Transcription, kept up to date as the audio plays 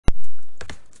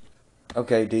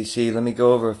Okay, DC, let me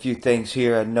go over a few things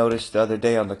here I noticed the other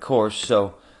day on the course.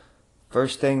 So,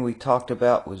 first thing we talked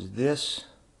about was this.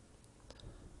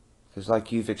 Because,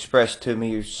 like you've expressed to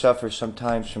me, you suffer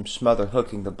sometimes from smother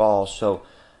hooking the ball. So,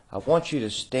 I want you to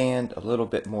stand a little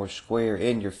bit more square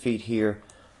in your feet here.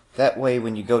 That way,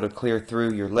 when you go to clear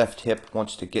through, your left hip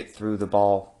wants to get through the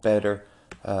ball better.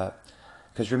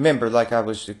 Because remember, like I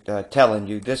was telling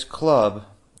you, this club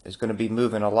is going to be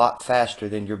moving a lot faster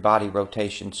than your body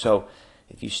rotation. So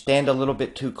if you stand a little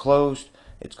bit too closed,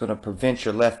 it's going to prevent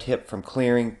your left hip from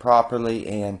clearing properly,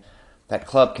 and that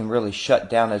club can really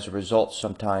shut down as a result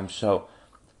sometimes. So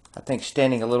I think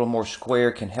standing a little more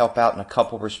square can help out in a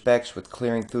couple respects with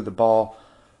clearing through the ball.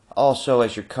 Also,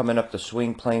 as you're coming up the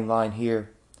swing plane line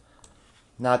here,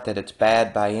 not that it's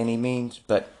bad by any means,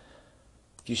 but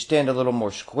if you stand a little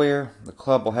more square, the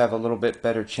club will have a little bit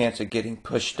better chance of getting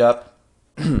pushed up.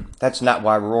 That's not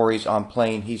why Rory's on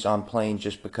plane. He's on plane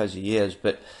just because he is.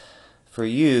 But for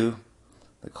you,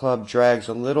 the club drags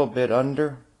a little bit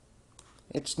under.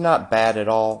 It's not bad at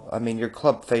all. I mean, your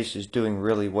club face is doing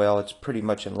really well. It's pretty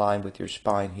much in line with your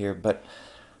spine here. But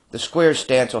the square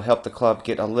stance will help the club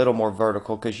get a little more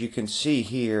vertical, because you can see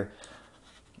here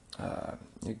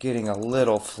you're getting a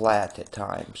little flat at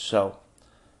times. So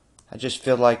I just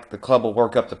feel like the club will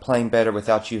work up the plane better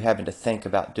without you having to think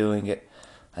about doing it.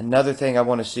 Another thing I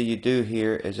want to see you do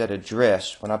here is at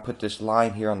address, when I put this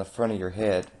line here on the front of your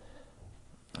head,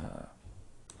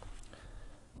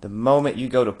 the moment you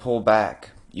go to pull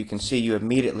back, you can see you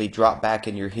immediately drop back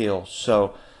in your heel.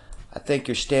 So I think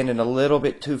you're standing a little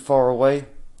bit too far away.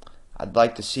 I'd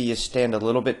like to see you stand a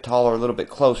little bit taller, a little bit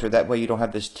closer. That way you don't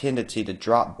have this tendency to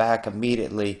drop back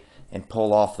immediately and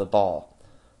pull off the ball.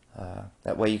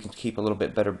 That way you can keep a little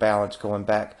bit better balance going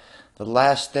back. The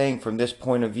last thing from this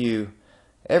point of view,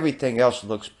 everything else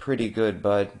looks pretty good,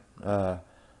 bud.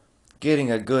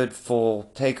 Getting a good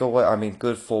full takeaway,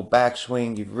 good full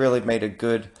backswing. You've really made a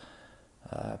good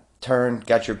turn,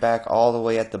 got your back all the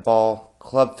way at the ball.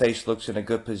 Club face looks in a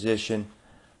good position.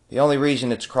 The only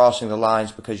reason it's crossing the line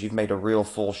is because you've made a real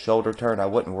full shoulder turn. I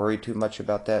wouldn't worry too much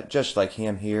about that, just like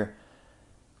him here.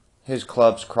 His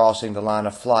club's crossing the line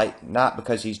of flight, not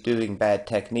because he's doing bad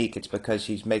technique. It's because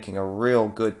he's making a real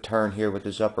good turn here with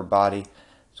his upper body.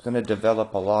 It's going to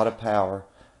develop a lot of power.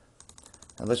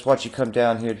 Now let's watch you come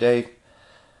down here, Dave.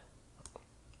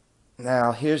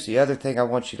 Now here's the other thing I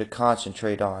want you to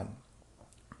concentrate on.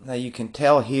 Now you can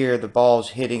tell here the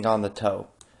ball's hitting on the toe.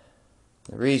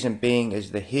 The reason being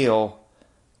is the heel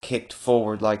kicked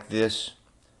forward like this.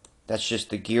 That's just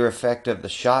the gear effect of the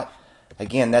shot.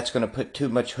 Again, that's going to put too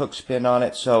much hook spin on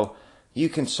it, so you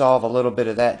can solve a little bit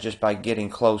of that just by getting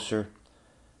closer.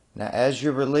 Now as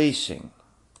you're releasing,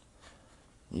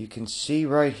 you can see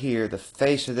right here the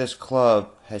face of this club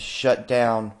has shut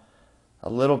down a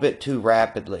little bit too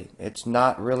rapidly. It's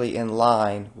not really in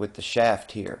line with the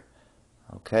shaft here.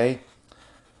 Okay?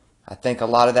 I think a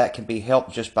lot of that can be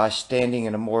helped just by standing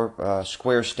in a more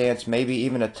square stance, maybe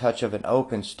even a touch of an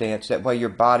open stance. That way your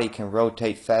body can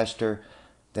rotate faster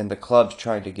than the club's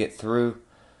trying to get through.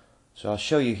 So I'll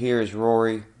show you here is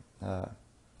Rory. If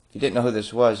you didn't know who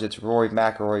this was, it's Rory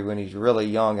McIlroy when he's really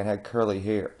young and had curly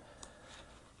hair.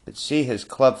 But see, his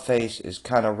club face is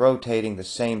kind of rotating the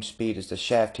same speed as the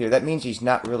shaft here. That means he's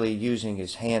not really using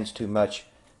his hands too much.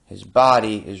 His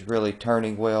body is really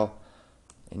turning well.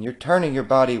 And you're turning your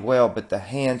body well, but the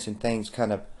hands and things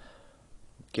kind of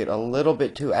get a little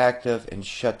bit too active and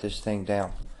shut this thing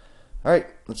down. Alright,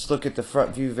 let's look at the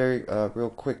front view real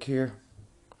quick here.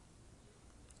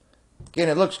 Again,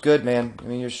 it looks good, man. I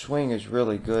mean, your swing is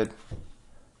really good.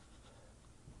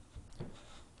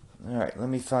 Alright, let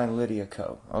me find Lydia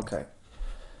Ko. Okay.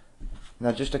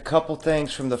 Now, just a couple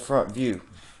things from the front view.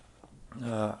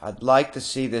 I'd like to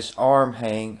see this arm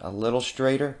hang a little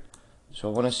straighter. So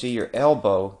I want to see your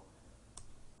elbow,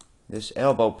 this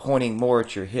elbow pointing more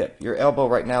at your hip. Your elbow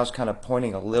right now is kind of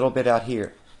pointing a little bit out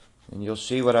here. And you'll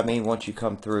see what I mean once you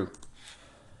come through.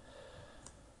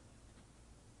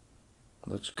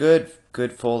 Looks good.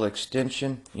 Good full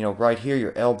extension. You know, right here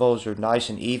your elbows are nice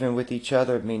and even with each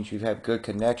other. It means you have good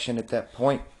connection at that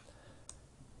point.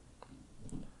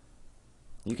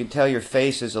 You can tell your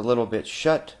face is a little bit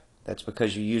shut. That's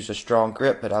because you use a strong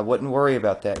grip, but I wouldn't worry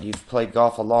about that. You've played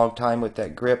golf a long time with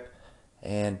that grip,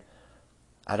 and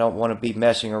I don't want to be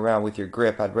messing around with your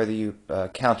grip. I'd rather you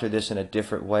counter this in a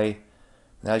different way.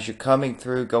 Now as you're coming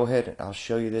through, go ahead and I'll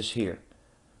show you this here.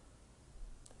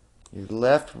 Your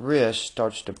left wrist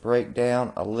starts to break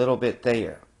down a little bit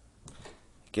there.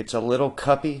 It gets a little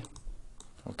cuppy,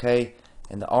 okay,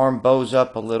 and the arm bows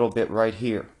up a little bit right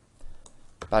here.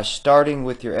 By starting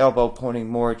with your elbow pointing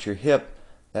more at your hip,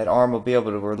 that arm will be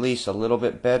able to release a little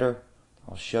bit better.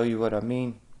 I'll show you what I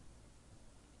mean.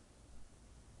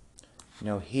 You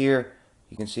know, here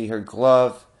you can see her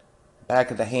glove,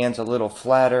 back of the hand's a little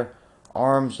flatter,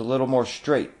 arms a little more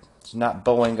straight. It's not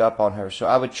bowing up on her. So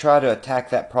I would try to attack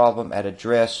that problem at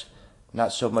address,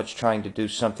 not so much trying to do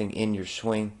something in your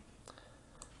swing.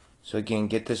 So again,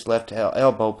 get this left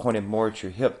elbow pointed more at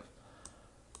your hip.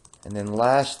 And then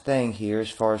last thing here,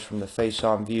 as far as from the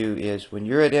face-on view, is when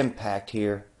you're at impact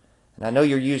here, and I know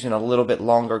you're using a little bit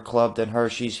longer club than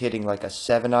her. She's hitting like a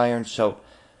 7-iron, so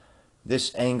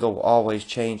this angle will always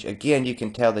change. Again, you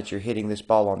can tell that you're hitting this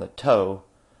ball on the toe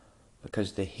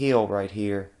because the heel right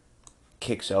here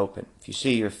kicks open. If you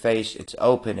see your face, it's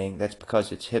opening. That's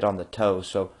because it's hit on the toe.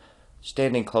 So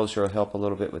standing closer will help a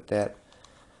little bit with that.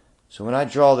 So when I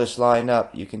draw this line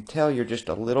up, you can tell you're just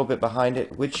a little bit behind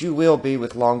it, which you will be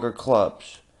with longer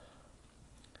clubs.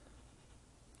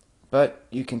 But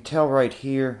you can tell right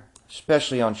here,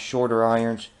 especially on shorter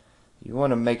irons, you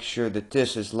want to make sure that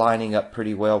this is lining up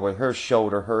pretty well where her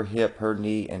shoulder, her hip, her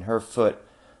knee, and her foot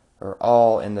are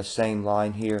all in the same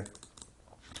line here.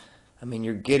 I mean,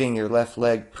 you're getting your left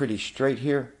leg pretty straight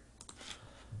here,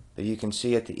 but you can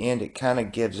see at the end it kind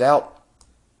of gives out,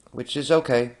 which is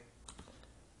okay.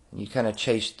 And you kind of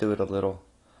chase through it a little.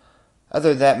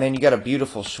 Other than that, man, you got a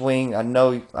beautiful swing. I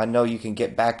know you can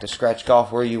get back to scratch golf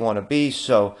where you want to be,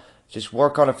 so just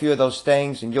work on a few of those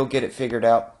things and you'll get it figured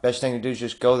out. Best thing to do is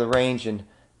just go to the range and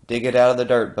dig it out of the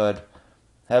dirt, bud.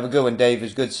 Have a good one, Dave.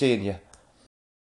 It's good seeing you.